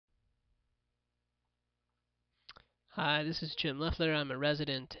Hi, this is Jim Leffler. I'm a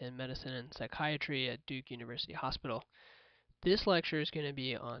resident in medicine and psychiatry at Duke University Hospital. This lecture is going to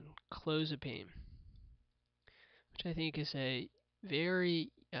be on clozapine, which I think is a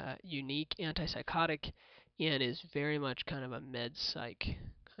very unique antipsychotic and is very much kind of a med psych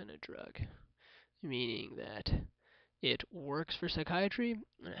kind of drug, meaning that it works for psychiatry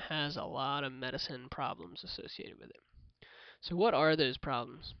and it has a lot of medicine problems associated with it. So, what are those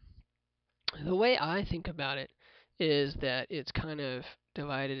problems? The way I think about it is that it's kind of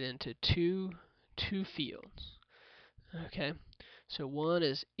divided into two fields. Okay, so one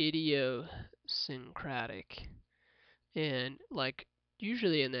is idiosyncratic, and like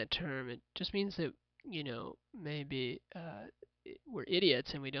usually in that term, it just means that maybe we're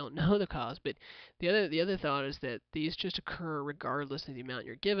idiots and we don't know the cause. But the other thought is that these just occur regardless of the amount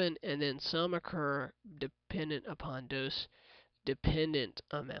you're given, and then some occur dependent upon dose dependent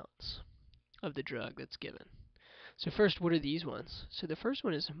amounts of the drug that's given. So first, what are these ones? So the first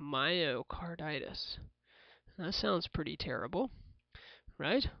one is myocarditis. That sounds pretty terrible,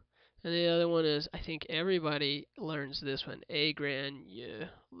 right? And the other one is, I think everybody learns this one,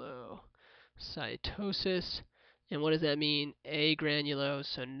 agranulocytosis. And what does that mean? Agranulose,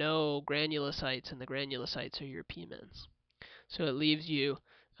 so no granulocytes, and the granulocytes are your pigments. So it leaves you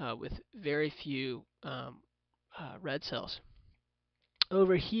with very few red cells.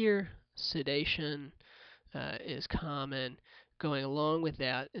 Over here, sedation is common. Going along with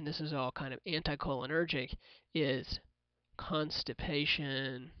that, and this is all kind of anticholinergic, is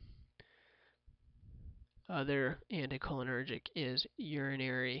constipation. Other anticholinergic is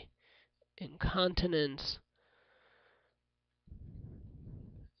urinary incontinence.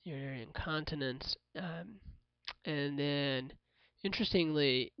 Urinary incontinence, and then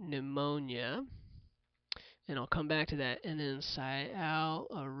interestingly, pneumonia. And I'll come back to that, and then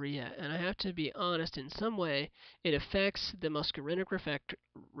sialorrhea. And I have to be honest, in some way, it affects the muscarinic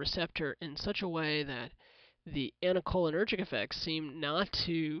receptor in such a way that the anticholinergic effects seem not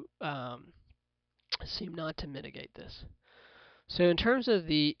to mitigate this. So in terms of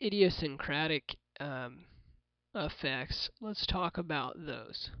the idiosyncratic effects, let's talk about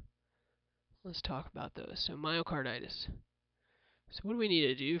those. So myocarditis. So what do we need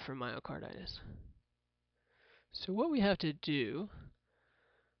to do for myocarditis? So what we have to do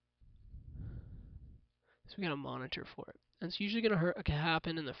is we got to monitor for it. And it's usually going to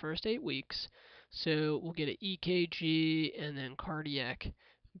happen in the first 8 weeks. So we'll get an EKG and then cardiac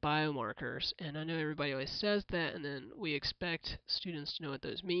biomarkers. And I know everybody always says that, and then we expect students to know what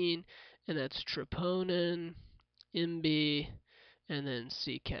those mean. And that's troponin, MB, and then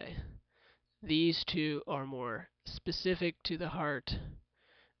CK. These two are more specific to the heart,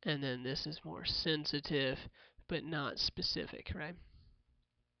 and then this is more sensitive but not specific, right?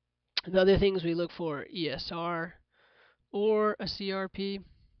 The other things we look for, ESR or a CRP,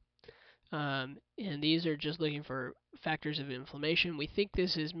 and these are just looking for factors of inflammation. We think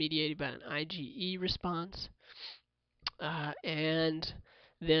this is mediated by an IgE response, and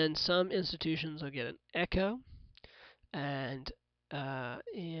then some institutions will get an echo, and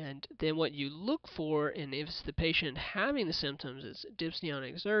then what you look for, and if it's the patient having the symptoms, is dyspnea on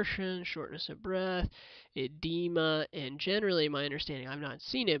exertion, shortness of breath, edema, and generally, my understanding, I've not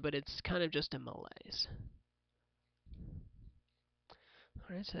seen it, but it's kind of just a malaise.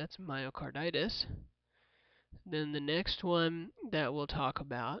 Alright, so that's myocarditis. Then the next one that we'll talk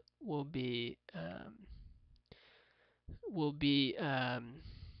about will be the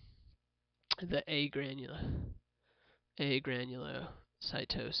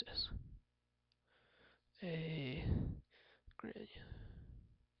agranulocytosis. Agranulocytosis.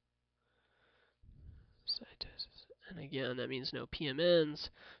 And again, that means no PMNs,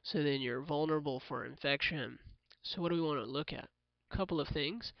 so then you're vulnerable for infection. So what do we want to look at? A couple of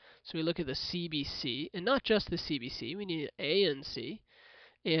things. So we look at the CBC, and not just the CBC, we need ANC.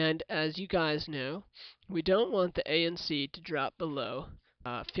 And as you guys know, we don't want the ANC to drop below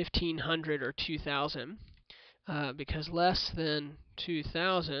 1500 or 2000, because less than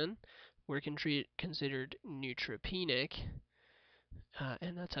 2000 we're considered neutropenic,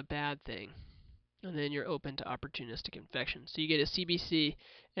 and that's a bad thing. And then you're open to opportunistic infection. So you get a CBC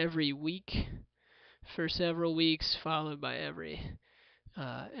every week for several weeks, followed by every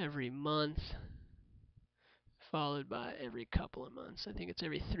month, followed by every couple of months. I think it's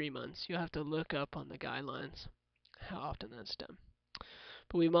every 3 months. You'll have to look up on the guidelines how often that's done.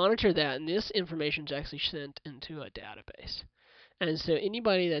 But we monitor that, and this information is actually sent into a database. And so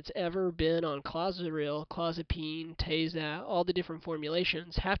anybody that's ever been on Clozapine, Tazat, all the different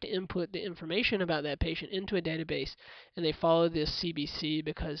formulations have to input the information about that patient into a database, and they follow this CBC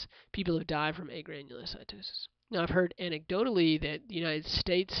because people have died from agranulocytosis. Now, I've heard anecdotally that the United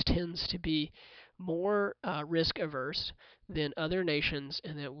States tends to be more risk averse than other nations,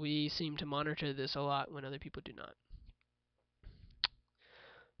 and that we seem to monitor this a lot when other people do not.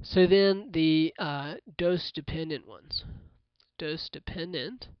 So then the dose-dependent ones.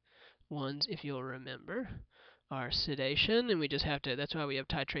 Dose-dependent ones, if you'll remember, are sedation, and we just have to, that's why we have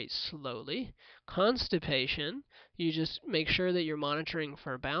titrate slowly. Constipation, you just make sure that you're monitoring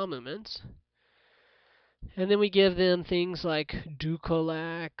for bowel movements. And then we give them things like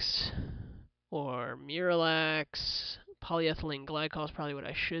Ducolax or Miralax. Polyethylene glycol is probably what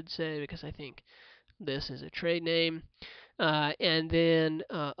I should say because I think this is a trade name. And then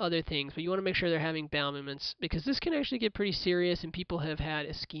other things. But you want to make sure they're having bowel movements because this can actually get pretty serious and people have had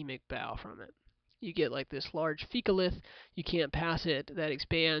ischemic bowel from it. You get like this large fecalith, you can't pass it, that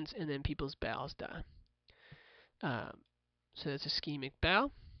expands, and then people's bowels die. So that's ischemic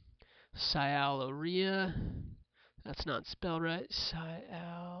bowel. Sialorrhea. That's not spelled right.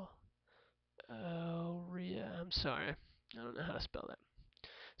 Sialorrhea. I'm sorry. I don't know how to spell that.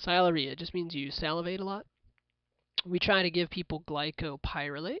 Sialorrhea just means you salivate a lot. We try to give people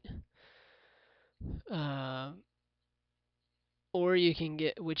glycopyrrolate. Or you can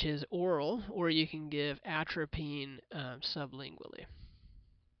get, which is oral, or you can give atropine sublingually.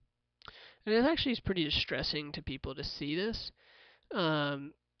 And it actually is pretty distressing to people to see this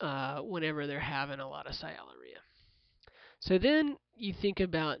whenever they're having a lot of sialorrhea. So then you think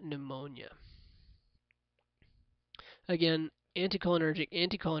about pneumonia. Again,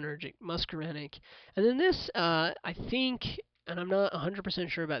 anticholinergic, muscarinic. And then this, I think, and I'm not 100%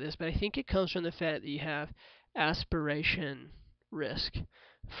 sure about this, but I think it comes from the fact that you have aspiration risk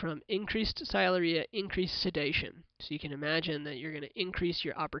from increased sialorrhea, increased sedation. So you can imagine that you're going to increase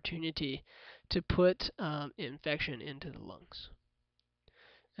your opportunity to put infection into the lungs.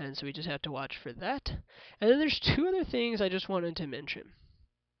 And so we just have to watch for that. And then there's two other things I just wanted to mention.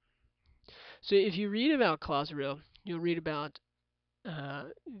 So if you read about Clozapine, you'll read about,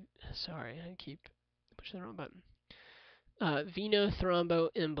 sorry, I keep pushing the wrong button,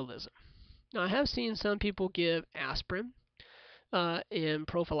 venothromboembolism. Now I have seen some people give aspirin in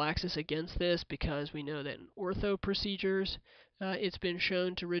prophylaxis against this because we know that in ortho procedures it's been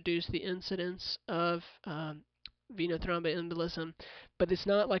shown to reduce the incidence of venothromboembolism, but it's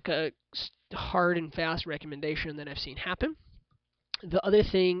not like a hard and fast recommendation that I've seen happen. The other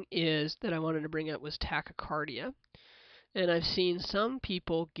thing is that I wanted to bring up was tachycardia, and I've seen some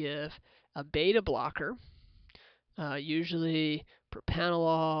people give a beta blocker, usually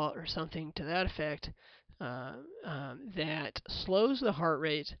propranolol or something to that effect, that slows the heart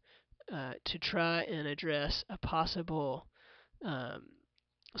rate to try and address a possible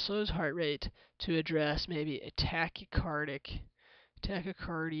slows heart rate to address maybe a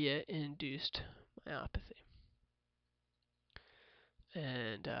tachycardia-induced myopathy.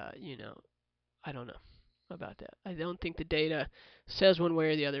 And I don't know about that. I don't think the data says one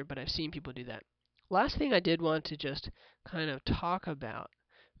way or the other, but I've seen people do that. Last thing I did want to just kind of talk about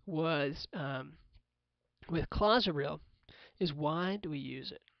was with Clozapine is why do we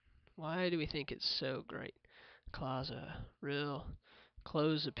use it? Why do we think it's so great? Clozapine.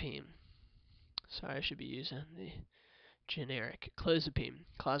 Sorry, I should be using the generic Clozapine.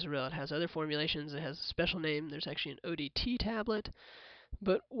 Clozapine, it has other formulations. It has a special name. There's actually an ODT tablet.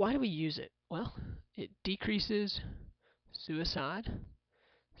 But why do we use it? Well, it decreases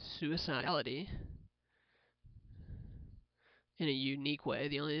suicidality in a unique way.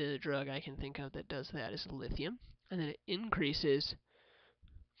 The only other drug I can think of that does that is lithium. And then it increases,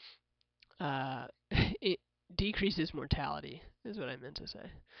 it decreases mortality, is what I meant to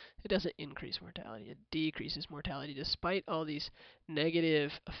say. It doesn't increase mortality, it decreases mortality. Despite all these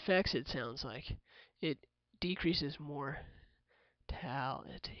negative effects, it sounds like, it decreases mortality.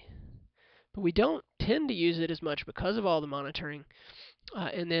 But we don't tend to use it as much because of all the monitoring.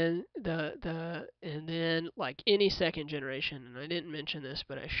 And then like any second generation, and I didn't mention this,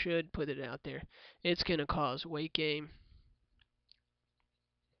 but I should put it out there, it's going to cause weight gain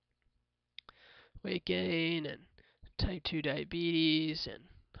and type 2 diabetes and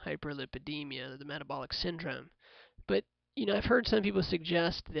hyperlipidemia, the metabolic syndrome. But I've heard some people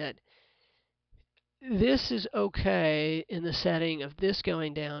suggest that this is okay in the setting of this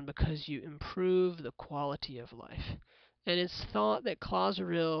going down because you improve the quality of life. And it's thought that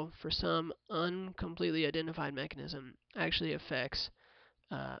Clozapine, for some uncompletely identified mechanism, actually affects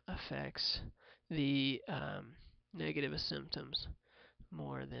the negative symptoms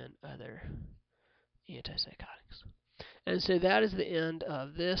more than other antipsychotics. And so that is the end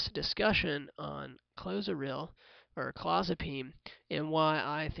of this discussion on Clozapine and why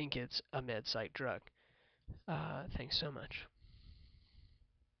I think it's a med psych drug. Thanks so much.